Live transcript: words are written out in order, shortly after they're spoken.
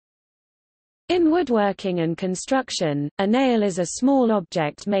In woodworking and construction, a nail is a small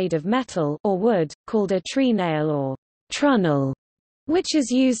object made of metal or wood, called a tree nail or trunnel, which is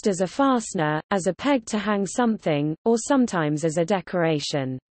used as a fastener, as a peg to hang something, or sometimes as a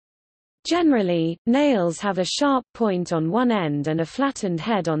decoration. Generally, nails have a sharp point on one end and a flattened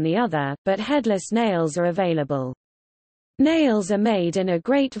head on the other, but headless nails are available. Nails are made in a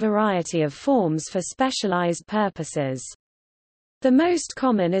great variety of forms for specialized purposes. The most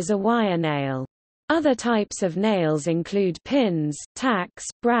common is a wire nail. Other types of nails include pins, tacks,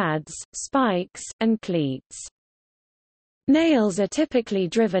 brads, spikes, and cleats. Nails are typically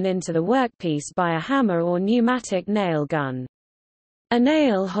driven into the workpiece by a hammer or pneumatic nail gun. A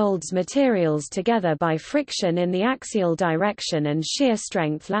nail holds materials together by friction in the axial direction and shear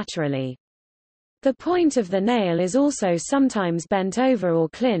strength laterally. The point of the nail is also sometimes bent over or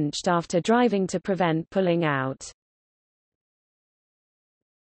clinched after driving to prevent pulling out.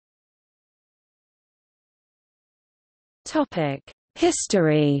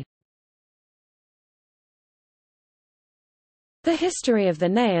 History. The history of the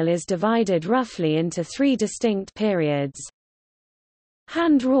nail is divided roughly into three distinct periods.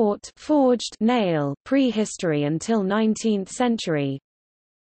 Hand-wrought forged nail, prehistory until 19th century.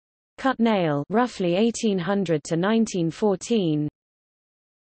 Cut nail, roughly 1800 to 1914.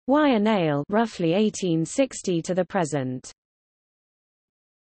 Wire nail, roughly 1860 to the present.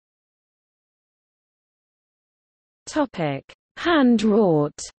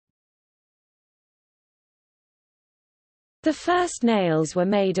 Hand-wrought. The first nails were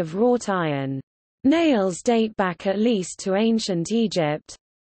made of wrought iron. Nails date back at least to ancient Egypt.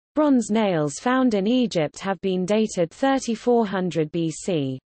 Bronze nails found in Egypt have been dated 3400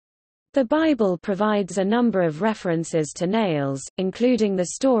 BC. The Bible provides a number of references to nails, including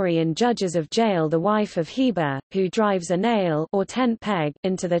the story in Judges of Jael, the wife of Heber, who drives a nail or tent peg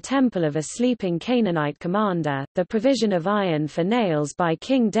into the temple of a sleeping Canaanite commander, the provision of iron for nails by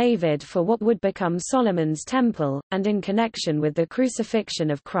King David for what would become Solomon's temple, and in connection with the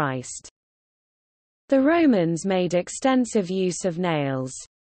crucifixion of Christ. The Romans made extensive use of nails.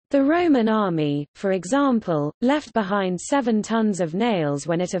 The Roman army, for example, left behind 7 tons of nails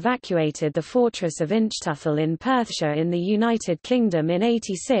when it evacuated the fortress of Inchtuthil in Perthshire in the United Kingdom in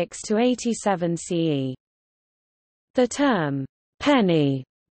 86 to 87 CE. The term, penny,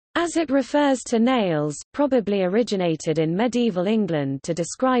 as it refers to nails, probably originated in medieval England to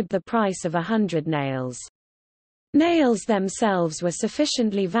describe the price of 100 nails. Nails themselves were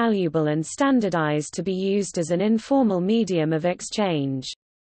sufficiently valuable and standardized to be used as an informal medium of exchange.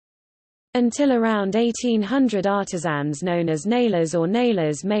 Until around 1800, artisans known as nailers or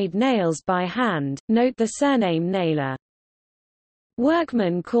nailers made nails by hand, note the surname nailer.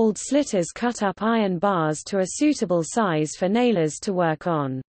 Workmen called slitters cut up iron bars to a suitable size for nailers to work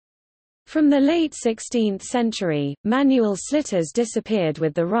on. From the late 16th century, manual slitters disappeared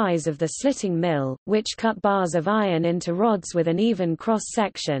with the rise of the slitting mill, which cut bars of iron into rods with an even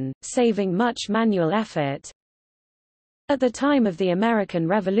cross-section, saving much manual effort. At the time of the American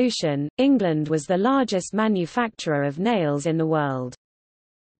Revolution, England was the largest manufacturer of nails in the world.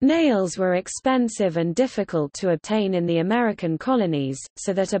 Nails were expensive and difficult to obtain in the American colonies,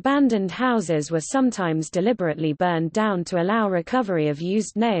 so that abandoned houses were sometimes deliberately burned down to allow recovery of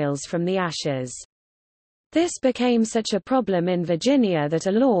used nails from the ashes. This became such a problem in Virginia that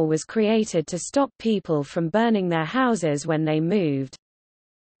a law was created to stop people from burning their houses when they moved.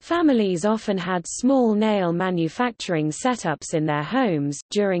 Families often had small nail manufacturing setups in their homes.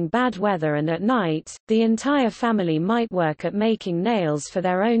 During bad weather and at night, the entire family might work at making nails for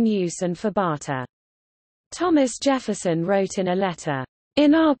their own use and for barter. Thomas Jefferson wrote in a letter,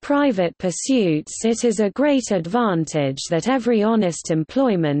 "In our private pursuits it is a great advantage that every honest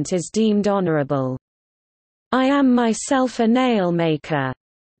employment is deemed honorable. I am myself a nail maker."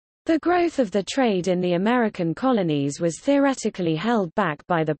 The growth of the trade in the American colonies was theoretically held back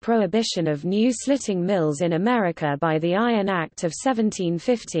by the prohibition of new slitting mills in America by the Iron Act of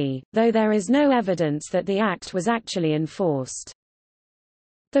 1750, though there is no evidence that the act was actually enforced.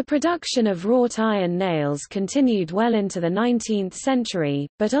 The production of wrought iron nails continued well into the 19th century,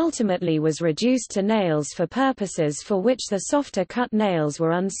 but ultimately was reduced to nails for purposes for which the softer cut nails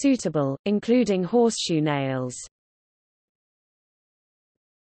were unsuitable, including horseshoe nails.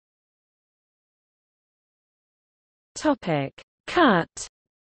 Cut.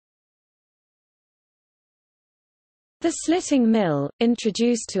 The slitting mill,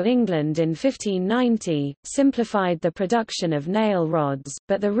 introduced to England in 1590, simplified the production of nail rods,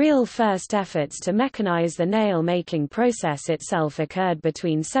 but the real first efforts to mechanize the nail-making process itself occurred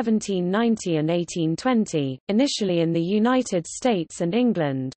between 1790 and 1820, initially in the United States and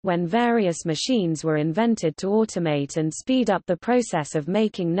England, when various machines were invented to automate and speed up the process of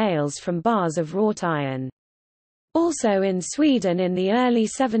making nails from bars of wrought iron. Also in Sweden in the early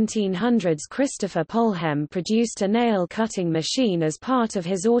 1700s, Christopher Polhem produced a nail-cutting machine as part of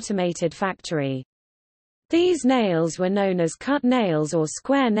his automated factory. These nails were known as cut nails or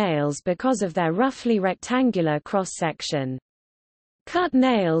square nails because of their roughly rectangular cross-section. Cut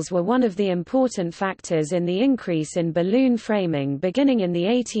nails were one of the important factors in the increase in balloon framing beginning in the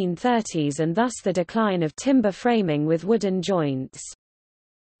 1830s and thus the decline of timber framing with wooden joints.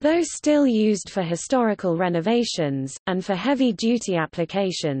 Though still used for historical renovations, and for heavy-duty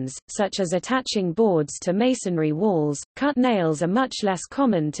applications, such as attaching boards to masonry walls, cut nails are much less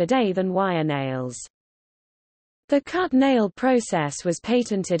common today than wire nails. The cut nail process was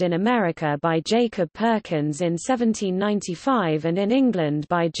patented in America by Jacob Perkins in 1795 and in England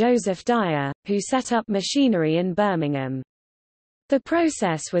by Joseph Dyer, who set up machinery in Birmingham. The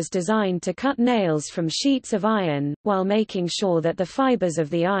process was designed to cut nails from sheets of iron, while making sure that the fibers of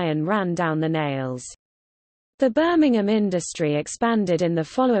the iron ran down the nails. The Birmingham industry expanded in the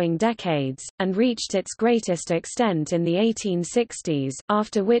following decades, and reached its greatest extent in the 1860s,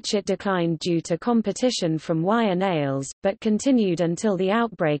 after which it declined due to competition from wire nails, but continued until the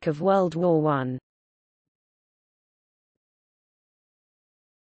outbreak of World War I.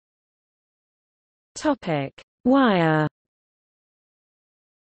 Wire.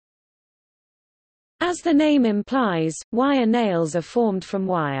 As the name implies, wire nails are formed from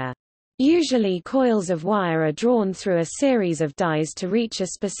wire. Usually coils of wire are drawn through a series of dies to reach a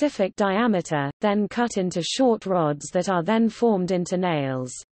specific diameter, then cut into short rods that are then formed into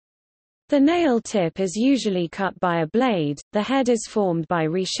nails. The nail tip is usually cut by a blade, the head is formed by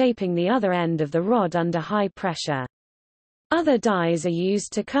reshaping the other end of the rod under high pressure. Other dies are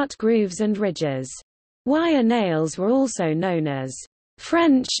used to cut grooves and ridges. Wire nails were also known as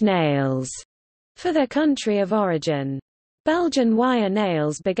French nails for their country of origin. Belgian wire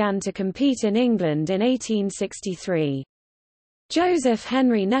nails began to compete in England in 1863. Joseph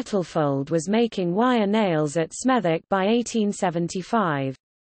Henry Nettlefold was making wire nails at Smethwick by 1875.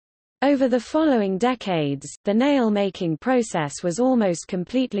 Over the following decades, the nail-making process was almost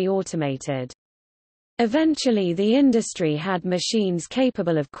completely automated. Eventually the industry had machines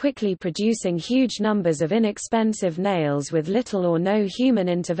capable of quickly producing huge numbers of inexpensive nails with little or no human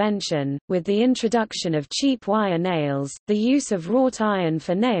intervention. With the introduction of cheap wire nails, the use of wrought iron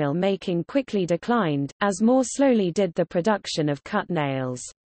for nail making quickly declined, as more slowly did the production of cut nails.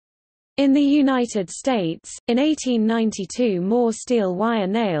 In the United States, in 1892 more steel wire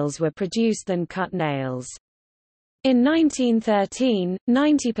nails were produced than cut nails. In 1913,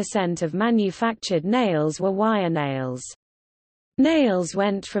 90% of manufactured nails were wire nails. Nails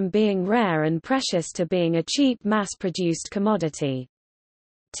went from being rare and precious to being a cheap mass-produced commodity.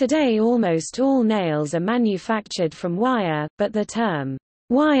 Today almost all nails are manufactured from wire, but the term,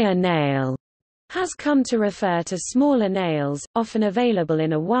 wire nail, has come to refer to smaller nails, often available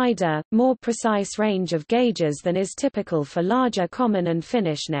in a wider, more precise range of gauges than is typical for larger common and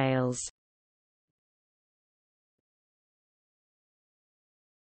finish nails.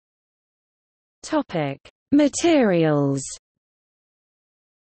 Materials.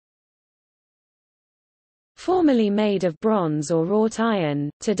 Formerly made of bronze or wrought iron,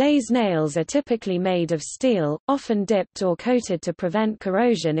 today's nails are typically made of steel, often dipped or coated to prevent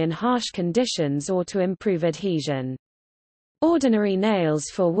corrosion in harsh conditions or to improve adhesion. Ordinary nails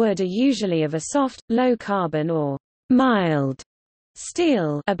for wood are usually of a soft, low-carbon or mild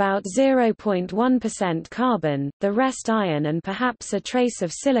steel, about 0.1% carbon, the rest iron and perhaps a trace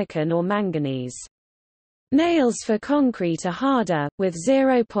of silicon or manganese. Nails for concrete are harder, with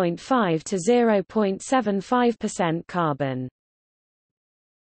 0.5 to 0.75% carbon.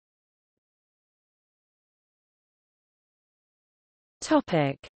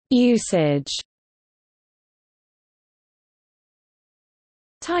 Usage.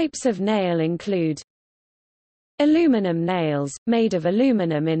 Types of nail include aluminum nails, made of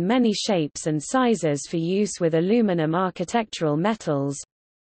aluminum in many shapes and sizes for use with aluminum architectural metals.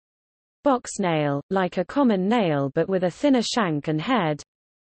 Box nail, like a common nail but with a thinner shank and head.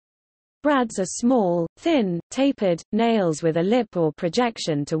 Brads are small, thin, tapered, nails with a lip or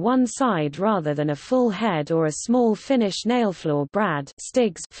projection to one side rather than a full head, or a small finish nailfloor brad,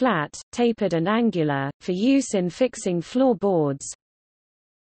 stigs, flat, tapered and angular, for use in fixing floor boards.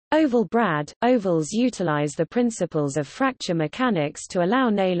 Oval brad. Ovals utilize the principles of fracture mechanics to allow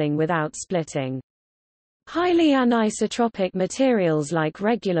nailing without splitting. Highly anisotropic materials like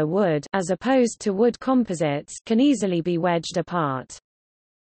regular wood, as opposed to wood composites, can easily be wedged apart.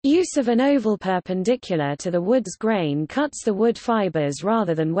 Use of an oval perpendicular to the wood's grain cuts the wood fibers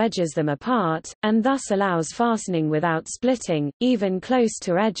rather than wedges them apart, and thus allows fastening without splitting, even close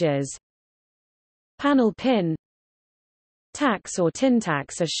to edges. Panel pin. Tacks or tin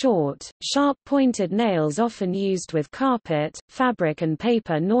tacks are short, sharp-pointed nails often used with carpet, fabric and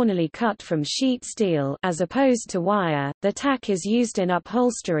paper normally cut from sheet steel as opposed to wire. The tack is used in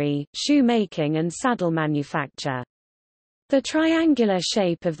upholstery, shoe making and saddle manufacture. The triangular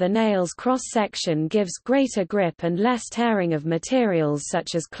shape of the nail's cross-section gives greater grip and less tearing of materials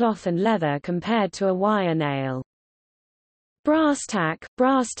such as cloth and leather compared to a wire nail. Brass tack.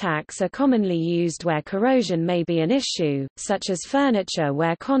 Brass tacks are commonly used where corrosion may be an issue, such as furniture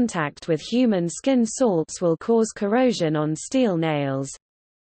where contact with human skin salts will cause corrosion on steel nails.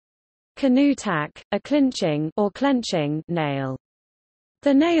 Canoe tack, a clinching or clenching nail.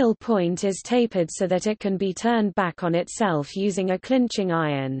 The nail point is tapered so that it can be turned back on itself using a clinching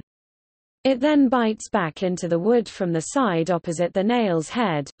iron. It then bites back into the wood from the side opposite the nail's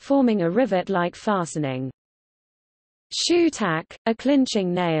head, forming a rivet-like fastening. Shoe tack, a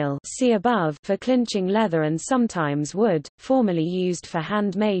clinching nail, see above, for clinching leather and sometimes wood, formerly used for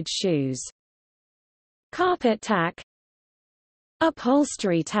handmade shoes. Carpet tack.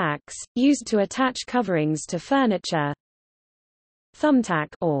 Upholstery tacks, used to attach coverings to furniture. Thumbtack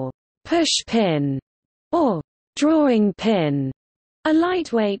or push pin or drawing pin are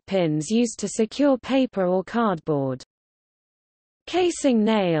lightweight pins used to secure paper or cardboard. Casing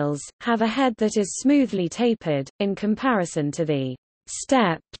nails have a head that is smoothly tapered, in comparison to the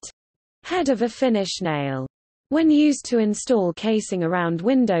stepped head of a finish nail. When used to install casing around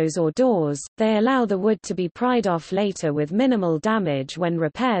windows or doors, they allow the wood to be pried off later with minimal damage when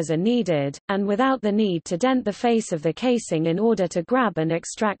repairs are needed, and without the need to dent the face of the casing in order to grab and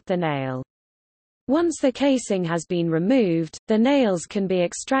extract the nail. Once the casing has been removed, the nails can be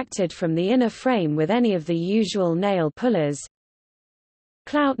extracted from the inner frame with any of the usual nail pullers.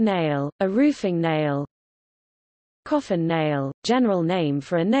 Clout nail, a roofing nail. Coffin nail, general name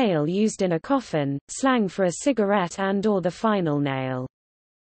for a nail used in a coffin, slang for a cigarette and/or the final nail.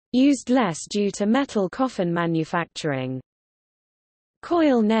 Used less due to metal coffin manufacturing.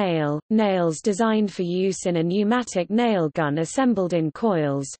 Coil nail, nails designed for use in a pneumatic nail gun assembled in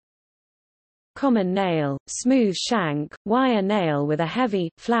coils. Common nail, smooth shank, wire nail with a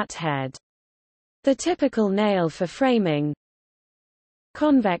heavy, flat head. The typical nail for framing.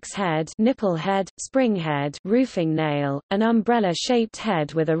 Convex head, nipple head, spring head, roofing nail, an umbrella-shaped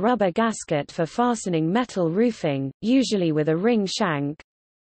head with a rubber gasket for fastening metal roofing, usually with a ring shank.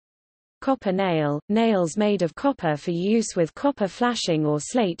 Copper nail, nails made of copper for use with copper flashing or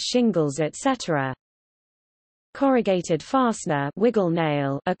slate shingles etc. Corrugated fastener, wiggle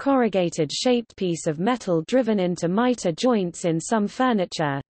nail, a corrugated-shaped piece of metal driven into miter joints in some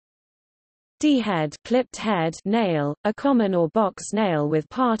furniture. D-head, clipped head nail, a common or box nail with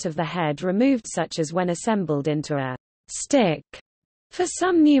part of the head removed such as when assembled into a stick for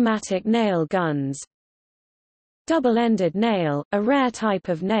some pneumatic nail guns. Double-ended nail, a rare type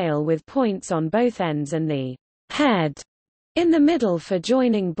of nail with points on both ends and the head in the middle for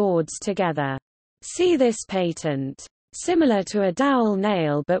joining boards together. See this patent. Similar to a dowel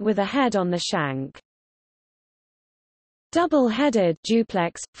nail but with a head on the shank. Double-headed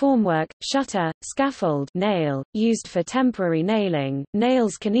duplex, formwork, shutter, scaffold nail, used for temporary nailing,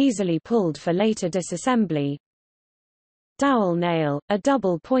 nails can easily pulled for later disassembly. Dowel nail, a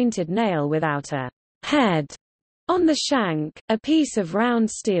double-pointed nail without a head on the shank, a piece of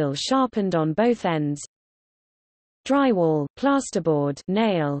round steel sharpened on both ends. Drywall, plasterboard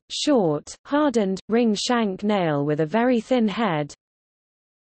nail, short, hardened, ring shank nail with a very thin head.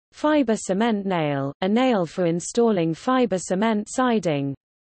 Fiber cement nail, a nail for installing fiber cement siding.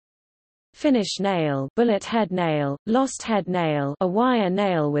 Finish nail, bullet head nail, lost head nail, a wire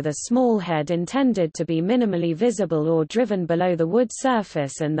nail with a small head intended to be minimally visible or driven below the wood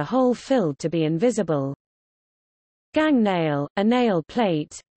surface and the hole filled to be invisible. Gang nail, a nail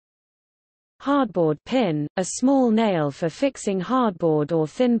plate. Hardboard pin, a small nail for fixing hardboard or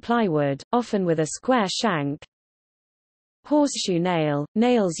thin plywood, often with a square shank. Horseshoe nail,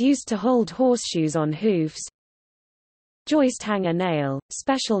 nails used to hold horseshoes on hoofs. Joist hanger nail,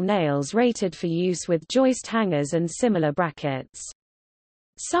 special nails rated for use with joist hangers and similar brackets.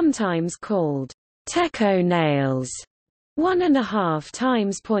 Sometimes called techo nails, 1.5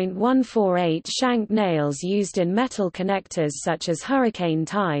 times 0.148 shank nails used in metal connectors such as hurricane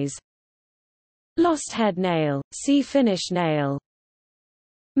ties. Lost head nail, see finish nail.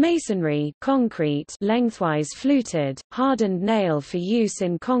 Masonry, concrete, lengthwise fluted, hardened nail for use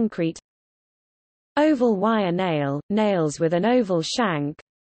in concrete. Oval wire nail, nails with an oval shank.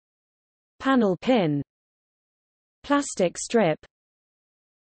 Panel pin. Plastic strip.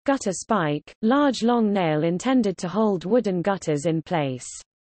 Gutter spike, large long nail intended to hold wooden gutters in place.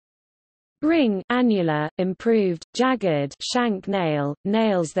 Ring, annular, improved, jagged shank nail,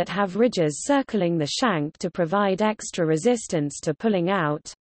 nails that have ridges circling the shank to provide extra resistance to pulling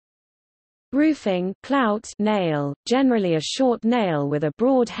out. Roofing, clout nail, generally a short nail with a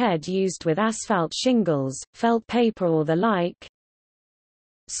broad head used with asphalt shingles, felt paper or the like.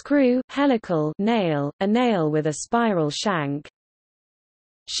 Screw, helical nail, a nail with a spiral shank.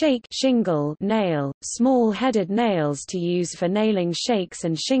 Shake shingle nail, small-headed nails to use for nailing shakes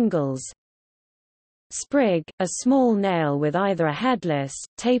and shingles. Sprig, a small nail with either a headless,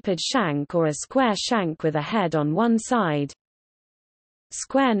 tapered shank or a square shank with a head on one side.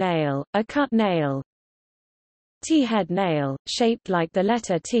 Square nail, a cut nail. T-head nail, shaped like the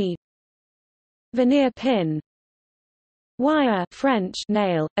letter T. Veneer pin. Wire French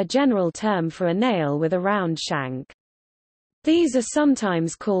nail, a general term for a nail with a round shank. These are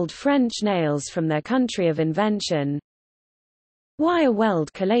sometimes called French nails from their country of invention. Wire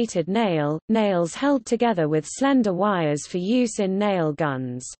weld collated nail, nails held together with slender wires for use in nail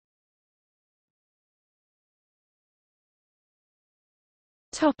guns.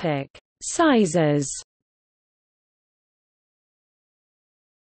 Topic: Sizes.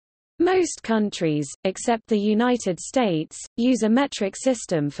 Most countries, except the United States, use a metric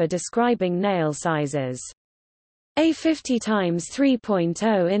system for describing nail sizes. A 50 x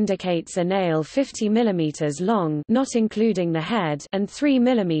 3.0 indicates a nail 50 mm long, not including the head, and 3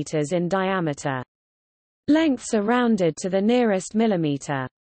 mm in diameter. Lengths are rounded to the nearest millimeter.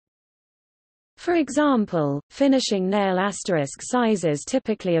 For example, finishing nail asterisk sizes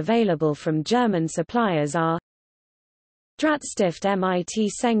typically available from German suppliers are Drahtstift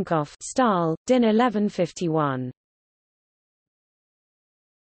mit Senkoff Stahl, DIN 1151.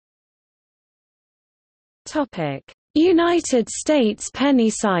 Topic: United States penny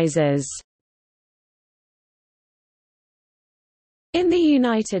sizes. In the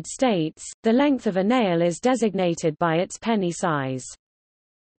United States, the length of a nail is designated by its penny size.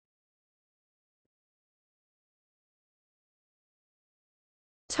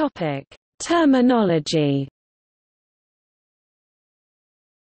 Topic: Terminology.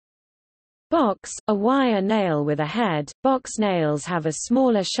 Box, a wire nail with a head. Box nails have a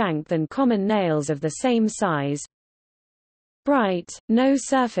smaller shank than common nails of the same size. Bright, no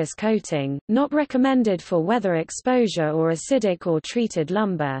surface coating, not recommended for weather exposure or acidic or treated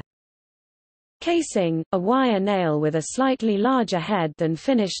lumber. Casing, a wire nail with a slightly larger head than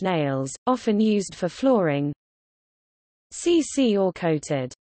finish nails, often used for flooring. CC or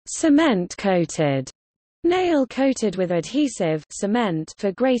coated, cement coated. Nail coated with adhesive cement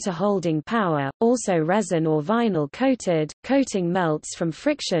for greater holding power, also resin or vinyl coated. Coating melts from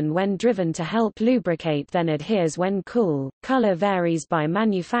friction when driven to help lubricate, then adheres when cool. Color varies by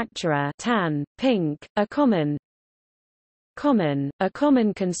manufacturer: tan, pink. A common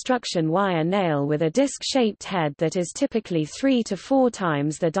construction wire nail with a disc-shaped head that is typically 3 to 4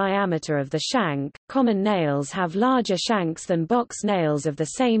 times the diameter of the shank. Common nails have larger shanks than box nails of the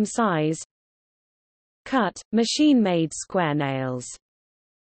same size. Cut, machine-made square nails.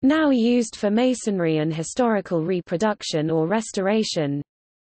 Now used for masonry and historical reproduction or restoration.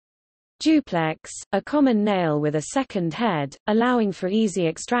 Duplex, a common nail with a second head, allowing for easy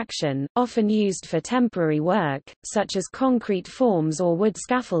extraction, often used for temporary work, such as concrete forms or wood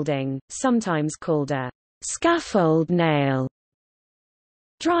scaffolding, sometimes called a scaffold nail.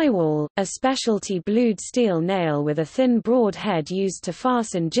 Drywall, a specialty blued steel nail with a thin broad head used to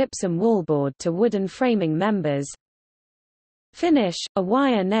fasten gypsum wallboard to wooden framing members. Finish, a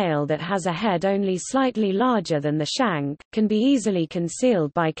wire nail that has a head only slightly larger than the shank, can be easily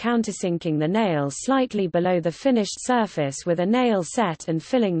concealed by countersinking the nail slightly below the finished surface with a nail set and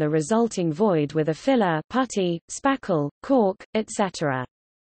filling the resulting void with a filler, putty, spackle, cork, etc.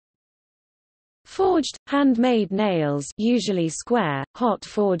 Forged, handmade nails, usually square, hot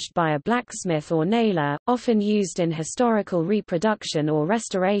forged by a blacksmith or nailer, often used in historical reproduction or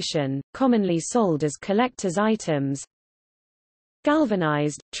restoration, commonly sold as collector's items.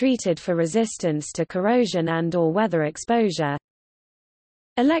 Galvanized, treated for resistance to corrosion and/or weather exposure.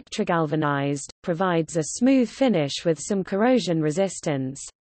 Electrogalvanized, provides a smooth finish with some corrosion resistance.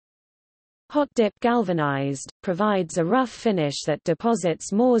 Hot-dip galvanized, provides a rough finish that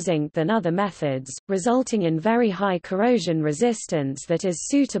deposits more zinc than other methods, resulting in very high corrosion resistance that is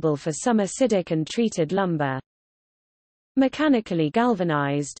suitable for some acidic and treated lumber. Mechanically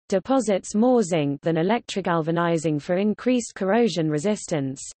galvanized, deposits more zinc than electrogalvanizing for increased corrosion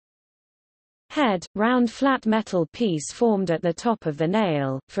resistance. Head, round flat metal piece formed at the top of the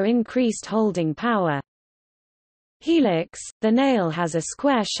nail, for increased holding power. Helix, the nail has a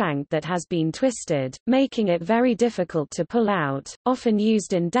square shank that has been twisted, making it very difficult to pull out, often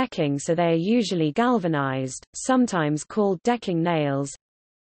used in decking, so they are usually galvanized, sometimes called decking nails.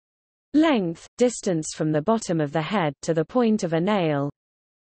 Length, distance from the bottom of the head to the point of a nail.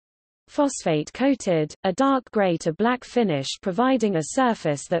 Phosphate coated, a dark gray to black finish providing a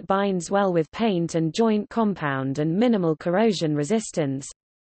surface that binds well with paint and joint compound and minimal corrosion resistance.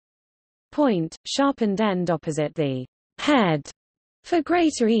 Point, sharpened end opposite the head for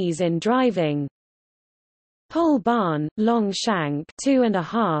greater ease in driving. Pole barn, long shank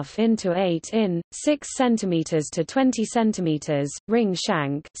 2.5 into 8 in, 6 cm to 20 cm, ring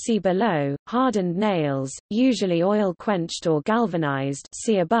shank see below, hardened nails, usually oil-quenched or galvanized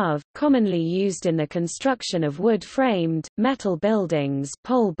see above, commonly used in the construction of wood-framed, metal buildings,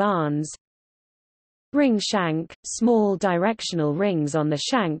 pole barns. Ring shank, small directional rings on the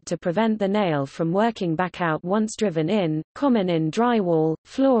shank to prevent the nail from working back out once driven in, common in drywall,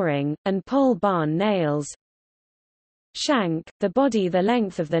 flooring, and pole barn nails. Shank, the body, the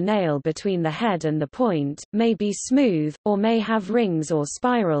length of the nail between the head and the point, may be smooth, or may have rings or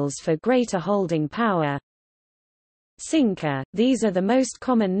spirals for greater holding power. Sinker, these are the most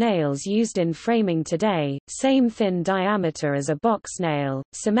common nails used in framing today, same thin diameter as a box nail,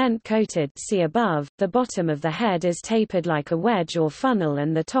 cement coated see above, the bottom of the head is tapered like a wedge or funnel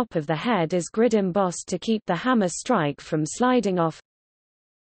and the top of the head is grid embossed to keep the hammer strike from sliding off.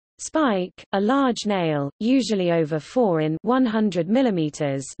 Spike, a large nail, usually over 4 in 100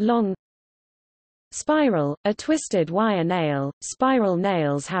 mm long. Spiral, a twisted wire nail. Spiral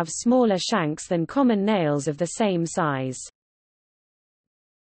nails have smaller shanks than common nails of the same size.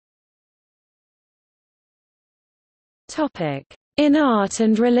 Topic: In art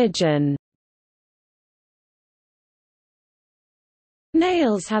and religion.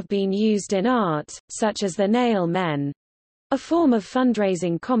 Nails have been used in art, such as the nail men, a form of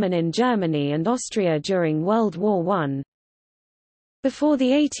fundraising common in Germany and Austria during World War I. Before the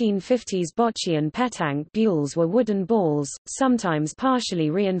 1850s, bocce and petanque bules were wooden balls, sometimes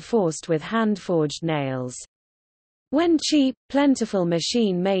partially reinforced with hand-forged nails. When cheap, plentiful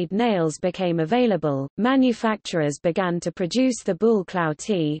machine-made nails became available, manufacturers began to produce the boule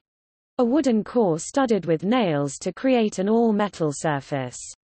cloutée, a wooden core studded with nails to create an all-metal surface.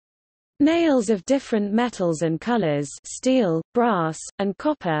 Nails of different metals and colors, steel, brass, and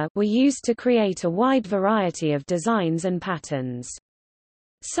copper, were used to create a wide variety of designs and patterns.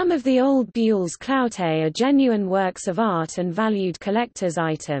 Some of the old bules cloutée are genuine works of art and valued collector's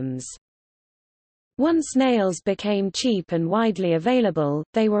items. Once nails became cheap and widely available,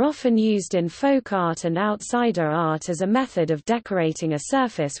 they were often used in folk art and outsider art as a method of decorating a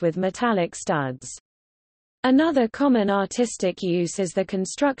surface with metallic studs. Another common artistic use is the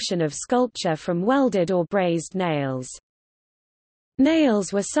construction of sculpture from welded or brazed nails.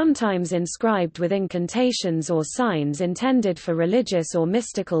 Nails were sometimes inscribed with incantations or signs intended for religious or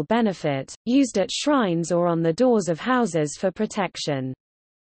mystical benefit, used at shrines or on the doors of houses for protection.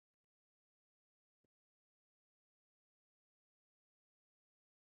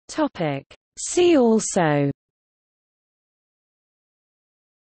 See also: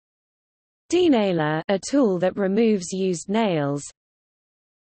 denailer, a tool that removes used nails.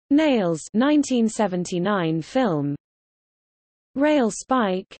 Nails, 1979 film. Rail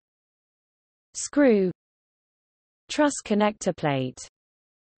spike. Screw. Truss connector plate.